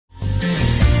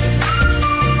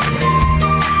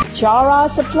Bichara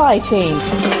Supply Chain,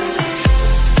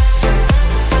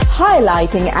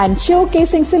 highlighting and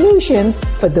showcasing solutions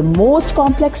for the most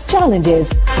complex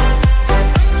challenges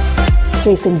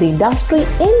facing the industry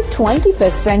in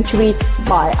 21st century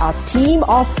by our team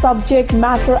of subject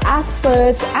matter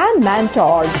experts and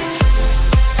mentors.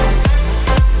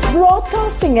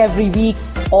 Broadcasting every week,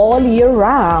 all year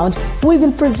round, we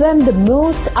will present the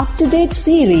most up-to-date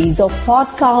series of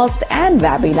podcasts and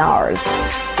webinars.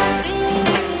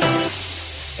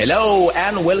 Hello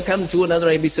and welcome to another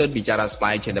episode of Bichara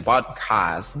Supply Chain, the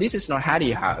podcast. This is Nur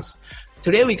Hadi House.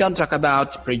 Today we're going to talk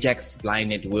about Project Supply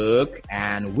Network,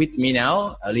 and with me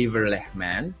now, Oliver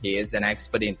Lehman. He is an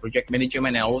expert in project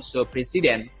management and also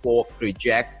president for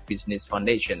Project Business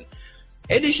Foundation.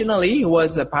 Additionally, he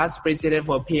was a past president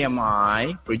for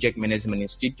PMI, Project Management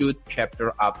Institute, chapter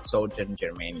of Southern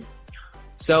Germany.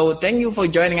 So thank you for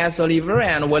joining us, Oliver,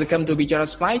 and welcome to Bichara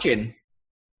Supply Chain.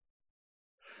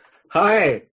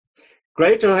 Hi,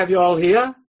 great to have you all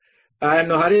here. And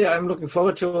Nohadi, I'm looking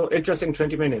forward to interesting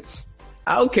 20 minutes.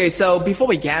 Okay, so before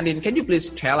we get in, can you please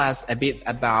tell us a bit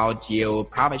about your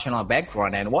professional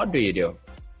background and what do you do?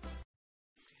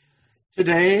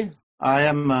 Today, I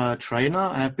am a trainer.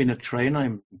 I have been a trainer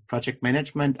in project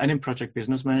management and in project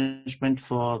business management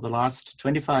for the last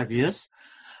 25 years.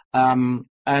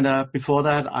 Before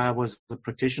that, I was a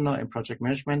practitioner in project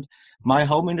management. My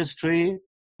home industry,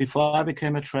 before I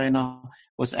became a trainer,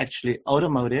 was actually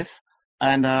automotive.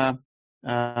 And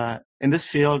in this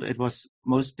field, it was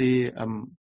mostly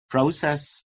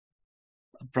process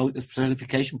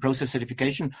certification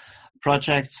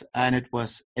projects, and it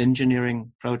was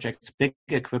engineering projects, big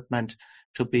equipment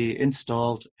to be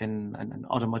installed in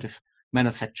automotive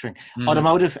manufacturing,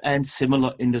 automotive and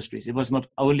similar industries. It was not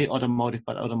only automotive,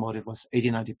 but automotive was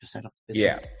 80-90% of the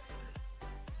business.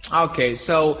 Yeah. Okay,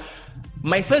 so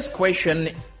my first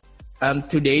question.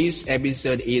 Today's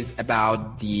episode is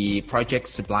about the Project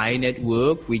Supply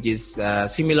Network, which is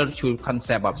similar to the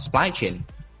concept of supply chain.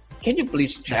 Can you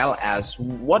please tell us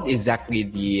what exactly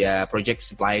the Project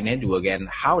Supply Network and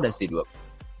how does it work?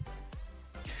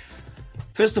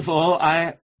 First of all,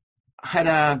 I had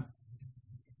a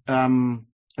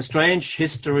strange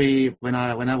history when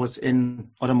I was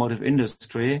in automotive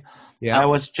industry. Yeah. I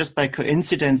was just by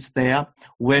coincidence there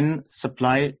when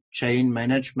supply chain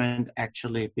management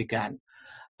actually began.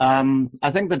 I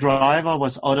think the driver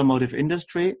was automotive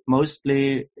industry,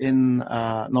 mostly in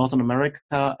Northern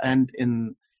America and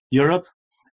in Europe.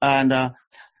 And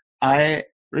I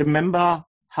remember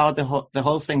how the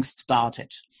whole thing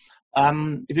started.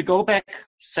 If you go back,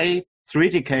 say, 3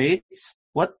 decades,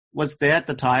 what was there at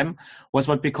the time was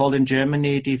what we called in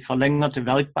Germany the Verlängerte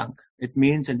Werkbank. It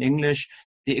means in English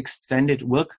the extended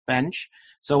workbench.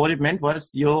 So what it meant was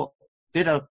you did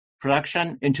a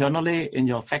production internally in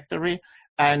your factory,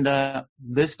 and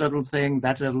this little thing,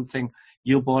 that little thing,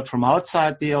 you bought from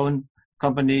outside the own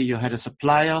company. You had a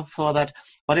supplier for that,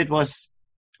 but it was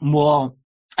more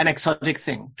an exotic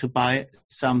thing to buy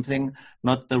something,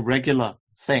 not the regular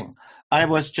thing. I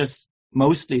was just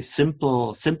mostly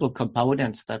simple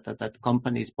components that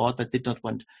companies bought that did not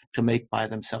want to make by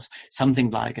themselves,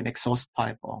 something like an exhaust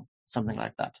pipe or something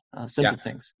like that, simple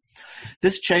things.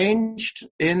 This changed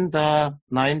in the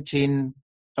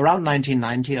around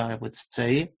 1990, I would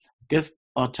say, give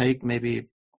or take maybe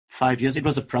 5 years. It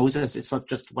was a process. It's not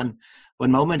just one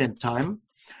moment in time.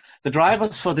 The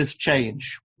drivers for this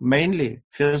change, mainly,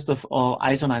 first of all,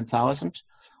 ISO 9000,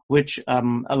 which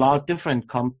allowed different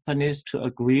companies to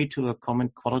agree to a common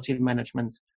quality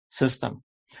management system.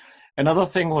 Another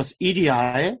thing was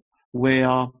EDI,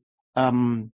 where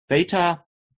data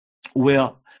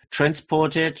were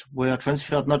transferred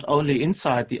not only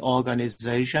inside the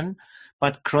organization,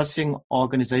 but crossing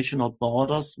organizational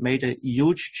borders, made a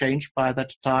huge change by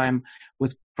that time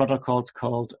with protocols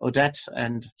called ODAT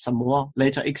and some more,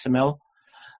 later XML.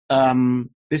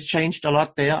 This changed a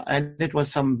lot there, and it was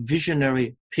some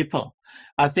visionary people.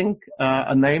 I think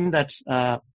a name that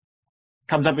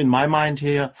comes up in my mind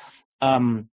here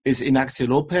is Ignacio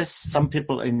Lopez. Some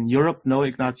people in Europe know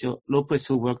Ignacio Lopez,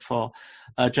 who worked for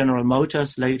General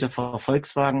Motors, later for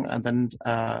Volkswagen, and then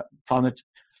founded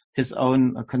his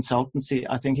own consultancy.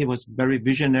 I think he was very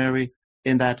visionary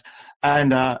in that,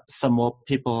 and some more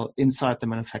people inside the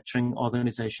manufacturing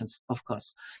organizations, of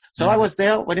course. So I was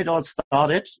there when it all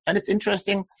started, and it's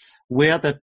interesting where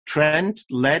the trend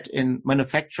led in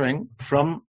manufacturing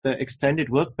from the extended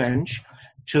workbench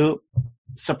to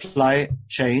supply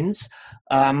chains.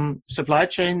 Supply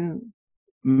chain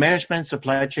management,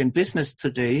 supply chain business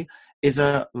today is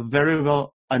a very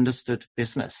well understood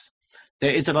business.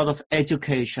 There is a lot of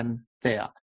education there.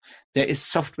 There is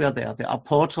software there. There are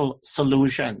portal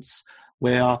solutions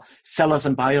where sellers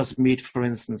and buyers meet, for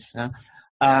instance.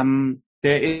 There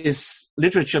is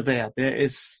literature there. There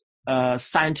is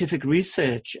scientific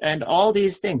research and all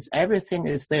these things. Everything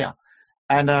is there.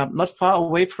 And not far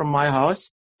away from my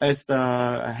house is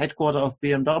the headquarters of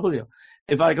BMW.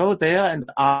 If I go there and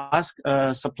ask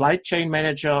a supply chain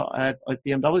manager at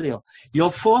BMW,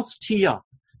 your fourth tier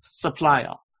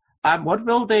supplier, what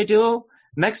will they do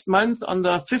next month on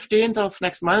the 15th of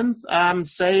next month,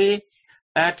 say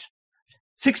at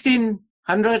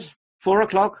 1600, 4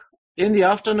 o'clock in the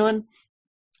afternoon?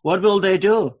 What will they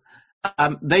do?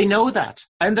 They know that,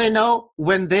 and they know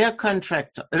when their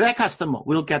customer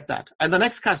will get that, and the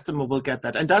next customer will get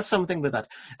that, and does something with that.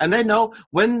 And they know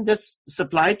when this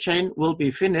supply chain will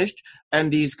be finished,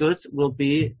 and these goods will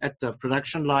be at the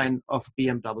production line of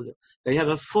BMW. They have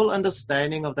a full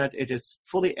understanding of that. It is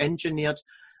fully engineered,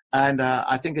 and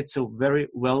I think it's a very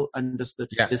well understood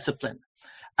discipline.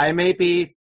 I may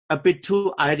be a bit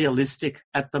too idealistic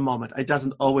at the moment. It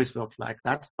doesn't always work like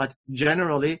that, but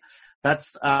generally,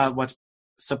 that's what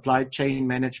supply chain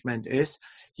management is.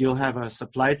 You have a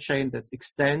supply chain that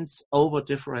extends over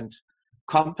different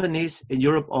companies in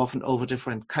Europe, often over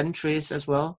different countries as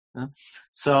well.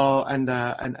 So,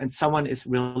 and someone is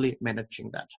really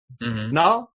managing that. Mm-hmm.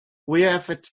 Now we have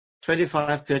it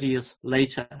 25, 30 years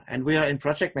later, and we are in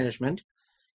project management,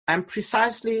 and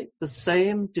precisely the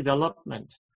same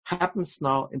development happens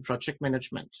now in project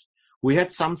management. We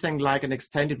had something like an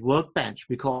extended workbench.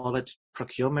 We call it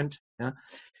procurement.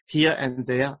 Here and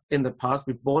there. In the past,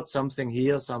 we bought something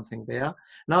here, something there.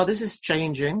 Now this is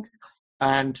changing,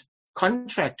 and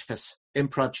contractors in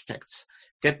projects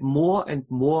get more and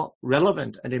more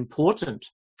relevant and important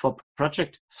for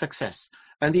project success.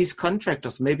 And these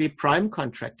contractors may be prime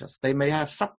contractors. They may have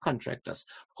subcontractors,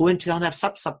 who in turn have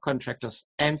sub-subcontractors,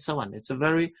 and so on. It's a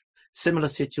very similar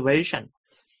situation.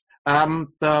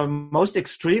 The most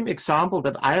extreme example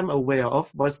that I am aware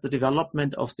of was the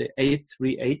development of the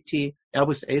A380,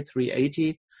 Airbus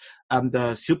A380,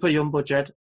 the super jumbo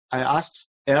jet. I asked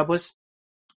Airbus,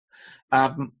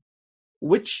 how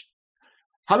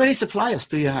many suppliers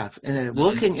do you have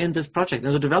working in this project,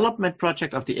 in the development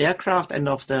project of the aircraft and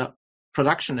of the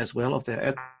production as well of the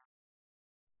aircraft?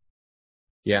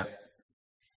 Yeah.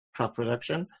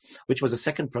 Production, which was a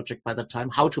second project by that time,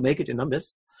 how to make it in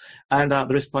numbers. And the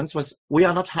response was, we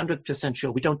are not 100%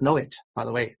 sure. We don't know it, by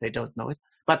the way. They don't know it.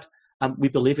 But we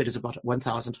believe it is about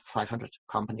 1,500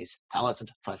 companies,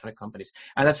 1,500 companies.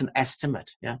 And that's an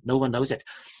estimate. Yeah, no one knows it.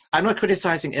 I'm not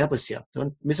criticizing Airbus here.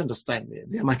 Don't misunderstand me.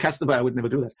 They're my customer. I would never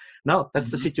do that. No,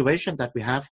 that's the situation that we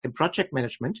have in project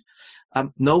management.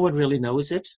 No one really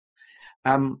knows it.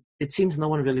 It seems no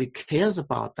one really cares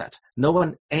about that. No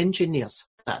one engineers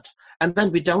that. And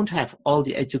then we don't have all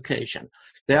the education.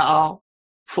 There are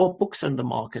 4 books on the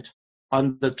market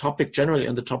on the topic, generally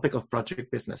on the topic of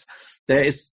project business. There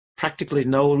is practically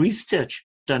no research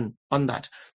done on that.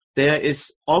 There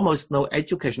is almost no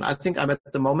education. I think I'm at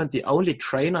the moment the only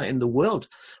trainer in the world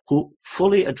who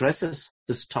fully addresses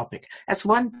this topic. As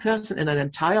one person in an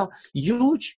entire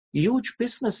huge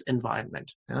business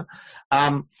environment. Yeah?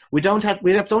 We don't have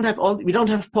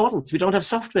portals. We don't have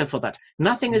software for that.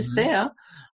 Nothing is there.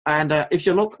 And if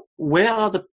you look, where are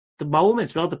the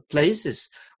moments, where are the places,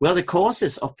 where are the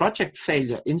causes of project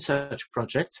failure in such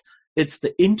projects? It's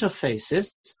the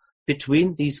interfaces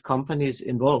between these companies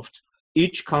involved.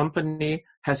 Each company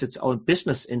has its own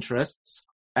business interests,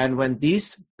 and when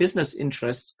these business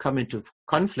interests come into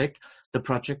conflict, the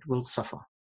project will suffer.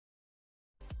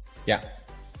 Yeah.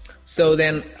 So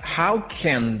then how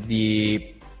can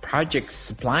the project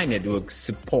supply network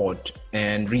support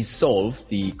and resolve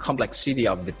the complexity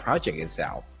of the project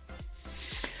itself?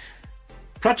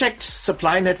 Project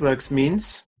supply networks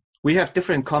means we have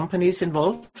different companies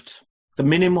involved. The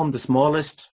minimum, the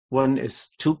smallest one is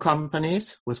 2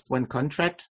 companies with 1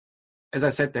 contract. As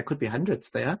I said, there could be hundreds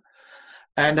there.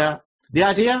 And the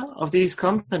idea of these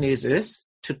companies is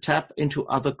to tap into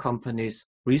other companies'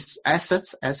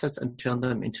 assets and turn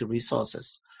them into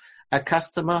resources. A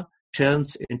customer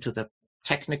turns into the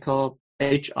technical,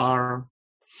 HR,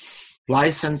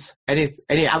 license,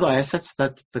 any other assets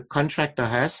that the contractor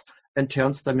has, and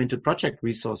turns them into project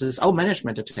resources.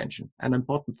 Management attention, an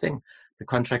important thing. The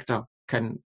contractor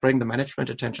can bring the management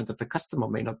attention that the customer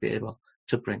may not be able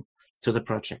to bring to the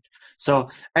project. So,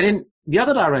 and in the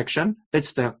other direction,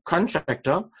 it's the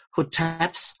contractor who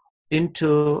taps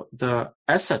into the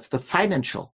assets, the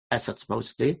financial assets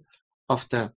mostly, of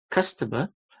the customer,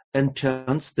 and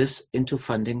turns this into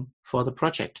funding for the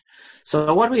project.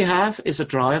 So what we have is a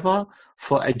driver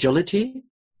for agility.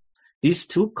 These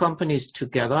 2 companies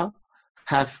together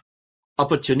have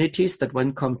opportunities that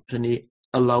one company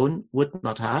alone would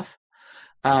not have.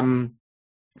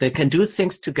 They can do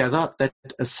things together that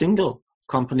a single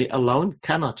company alone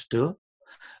cannot do.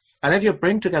 And if you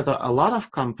bring together a lot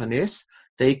of companies,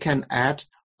 they can add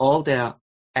all their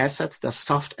assets, their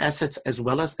soft assets, as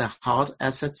well as their hard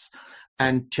assets,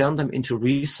 and turn them into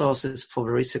resources for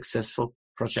very successful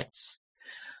projects.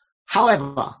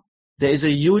 However, there is a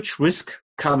huge risk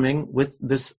coming with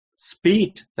this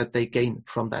speed that they gain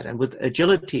from that and with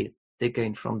agility they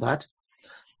gain from that.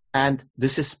 And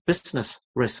this is business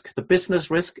risk. The business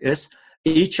risk is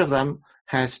each of them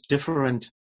has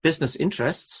different business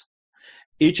interests.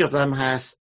 Each of them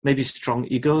has maybe strong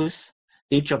egos.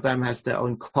 Each of them has their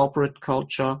own corporate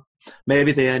culture.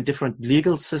 Maybe they are in different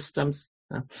legal systems.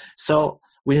 So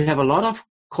we have a lot of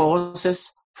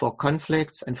causes for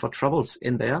conflicts and for troubles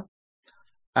in there.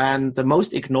 And the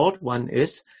most ignored one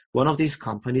is one of these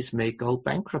companies may go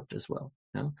bankrupt as well.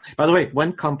 By the way,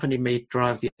 one company may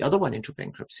drive the other one into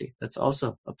bankruptcy. That's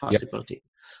also a possibility. Yep.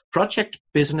 Project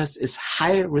business is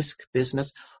high-risk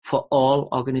business for all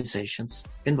organizations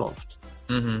involved.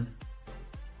 Mm-hmm.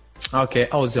 Okay,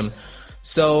 awesome.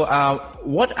 So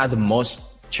what are the most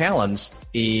challenges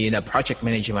in a project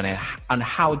management and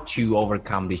how to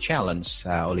overcome the challenge,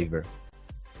 Oliver?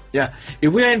 Yeah,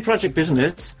 if we are in project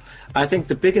business, I think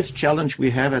the biggest challenge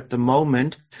we have at the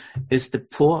moment is the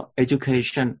poor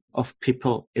education of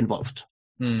people involved.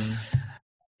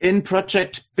 In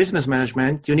project business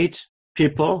management, you need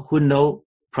people who know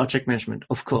project management,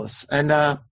 of course. And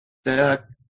the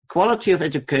quality of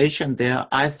education there,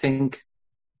 I think,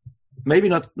 maybe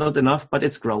not enough, but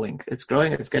it's growing. It's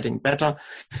growing. It's getting better.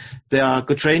 There are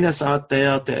good trainers out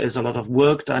there. There is a lot of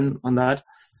work done on that.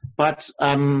 But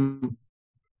on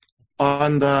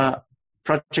the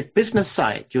project business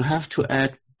side, you have to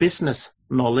add business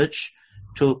knowledge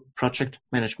to project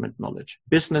management knowledge.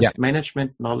 Business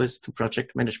management knowledge to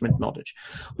project management knowledge.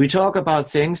 We talk about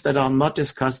things that are not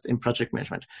discussed in project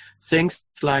management. Things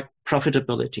like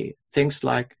profitability, things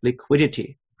like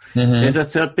liquidity. Mm-hmm. There's a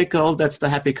third big goal, that's the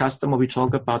happy customer. We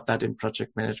talk about that in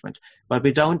project management, but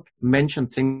we don't mention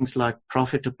things like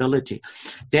profitability.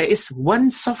 There is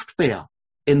one software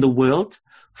in the world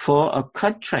for a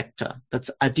contractor, that's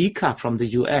Adika from the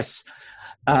US.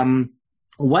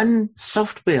 One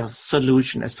software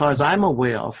solution, as far as I'm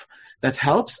aware of, that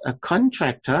helps a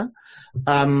contractor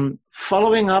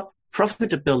following up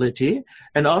profitability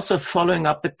and also following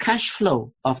up the cash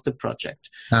flow of the project.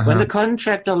 Uh-huh. When the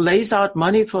contractor lays out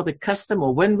money for the customer,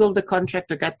 when will the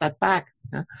contractor get that back?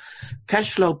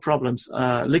 Cash flow problems,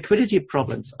 liquidity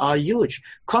problems are huge.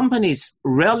 Companies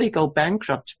rarely go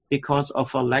bankrupt because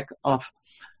of a lack of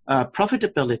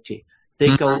profitability.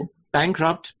 They go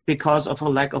bankrupt because of a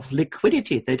lack of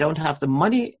liquidity. They don't have the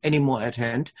money anymore at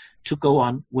hand to go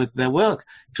on with their work,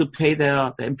 to pay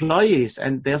their employees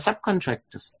and their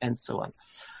subcontractors and so on.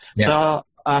 Yeah.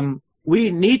 So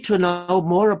we need to know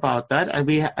more about that,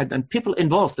 and people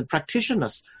involved, the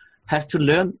practitioners, have to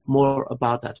learn more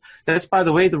about that. That's, by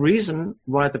the way, the reason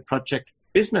why the Project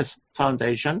Business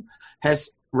Foundation has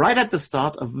right at the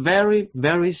start a very,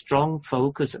 very strong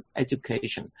focus on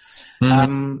education.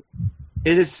 Mm-hmm.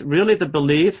 It is really the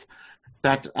belief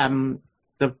that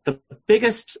the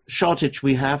biggest shortage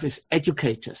we have is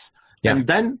educators. Yeah. And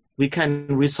then we can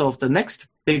resolve the next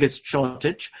biggest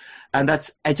shortage, and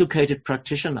that's educated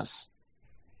practitioners.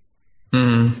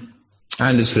 I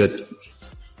understood.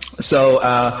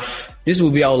 So this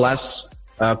will be our last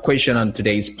question on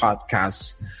today's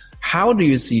podcast. How do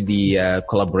you see the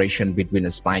collaboration between the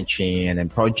supply chain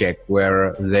and project,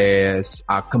 where these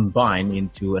are combined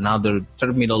into another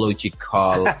terminology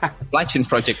called supply chain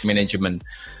project management?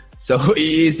 So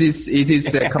it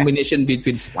is a combination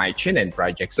between supply chain and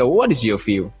project. So what is your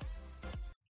view?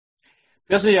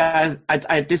 Personally,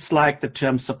 I dislike the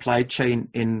term supply chain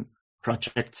in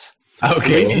projects. Okay.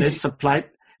 The reason is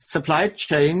supply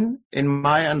chain, in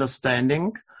my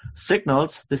understanding,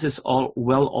 signals this is all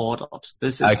well ordered.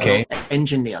 This is well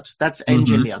engineered. That's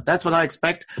engineered. Mm-hmm. That's what I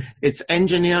expect. It's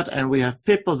engineered, and we have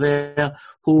people there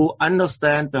who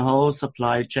understand the whole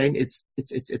supply chain. It's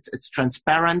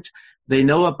transparent. They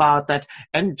know about that.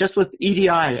 And just with EDI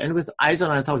and with ISO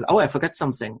 9000, I forgot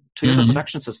something. Toyota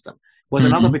Production System was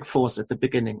another big force at the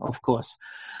beginning, of course.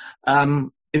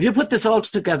 If you put this all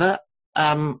together,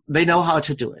 they know how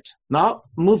to do it. Now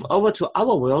move over to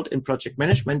our world in project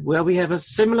management, where we have a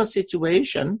similar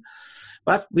situation,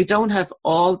 but we don't have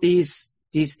all these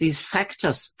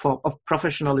factors of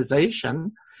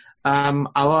professionalization.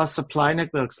 Our supply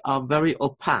networks are very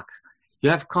opaque. You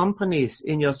have companies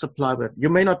in your supply web. You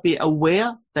may not be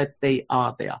aware that they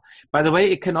are there. By the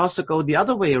way, it can also go the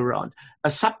other way around. A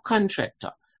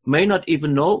subcontractor may not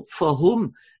even know for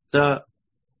whom the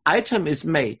item is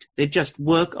made. They just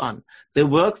work on. They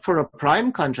work for a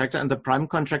prime contractor, and the prime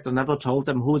contractor never told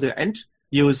them who the end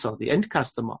user, the end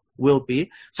customer will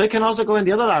be. So it can also go in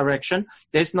the other direction.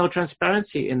 There's no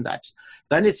transparency in that.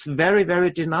 Then it's very,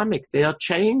 very dynamic. They are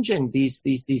changing these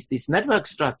network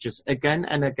structures again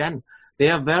and again. They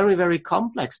are very, very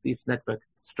complex, these network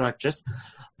structures,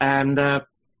 and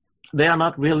they are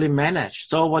not really managed.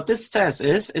 So what this says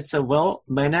is it's a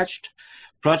well-managed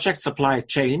project supply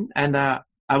chain, and I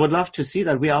would love to see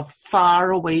that. We are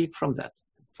far away from that,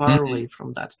 away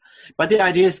from that. But the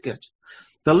idea is good.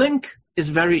 The link is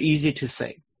very easy to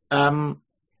say. In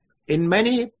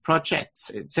many projects,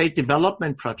 say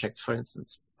development projects, for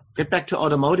instance, get back to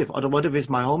automotive. Automotive is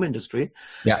my home industry.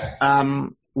 Yeah.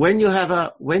 When you have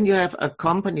a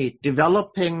company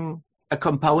developing a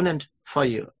component for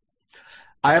you,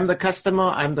 I am the customer,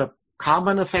 I'm the car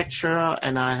manufacturer,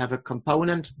 and I have a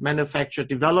component manufacturer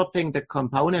developing the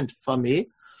component for me.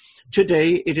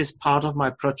 Today, it is part of my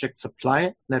project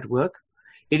supply network.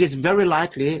 It is very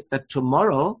likely that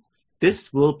tomorrow,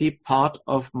 this will be part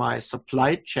of my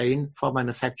supply chain for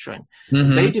manufacturing.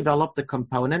 Mm-hmm. They develop the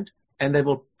component, and they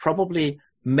will probably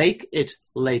make it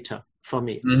later for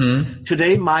me. Mm-hmm.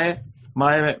 Today, my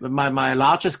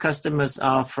largest customers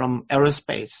are from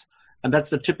aerospace, and that's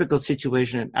the typical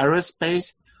situation in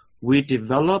aerospace. We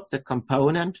develop the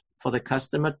component for the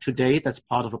customer today. That's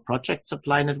part of a project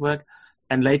supply network.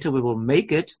 And later we will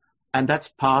make it, and that's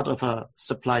part of a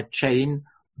supply chain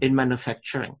in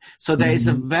manufacturing. So there is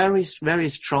a very, very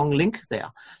strong link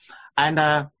there. And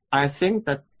I think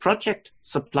that project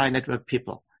supply network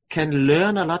people can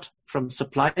learn a lot from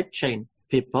supply chain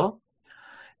people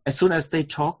as soon as they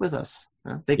talk with us.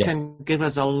 They can give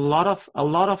us a lot of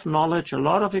knowledge, a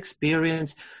lot of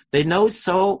experience. They know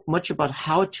so much about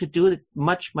how to do it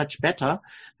much, much better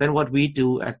than what we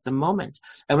do at the moment.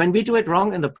 And when we do it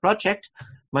wrong in the project,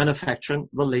 manufacturing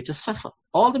will later suffer.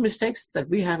 All the mistakes that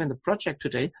we have in the project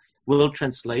today will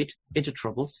translate into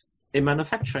troubles in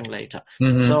manufacturing later.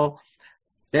 Mm-hmm. So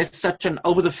there's such an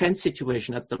over-the-fence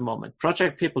situation at the moment.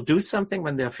 Project people do something.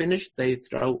 When they're finished, they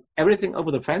throw everything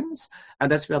over the fence,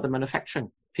 and that's where the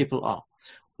manufacturing people are.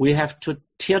 We have to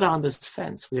tear down this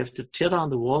fence. We have to tear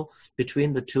down the wall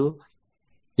between the two.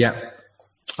 Yeah.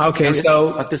 Okay,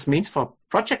 so what this means for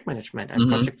project management and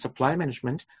project supply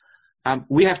management,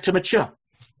 we have to mature.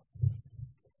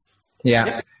 Yeah.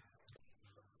 Yep.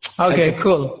 Okay,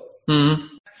 cool. Mm-hmm.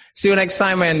 See you next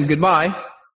time, and goodbye.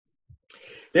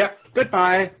 Yeah,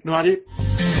 goodbye, Nuadi.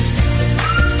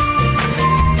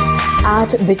 At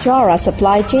Bichara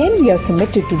Supply Chain, we are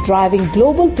committed to driving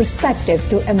global perspective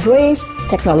to embrace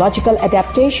technological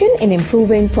adaptation in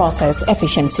improving process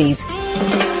efficiencies.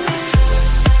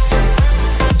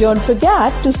 Don't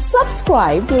forget to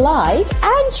subscribe, like,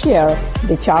 and share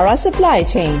Bichara Supply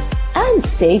Chain. And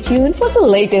stay tuned for the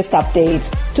latest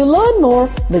updates. To learn more,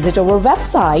 visit our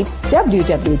website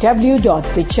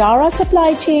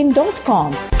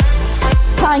www.bicharasupplychain.com.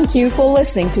 Thank you for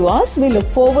listening to us. We look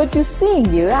forward to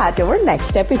seeing you at our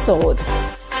next episode.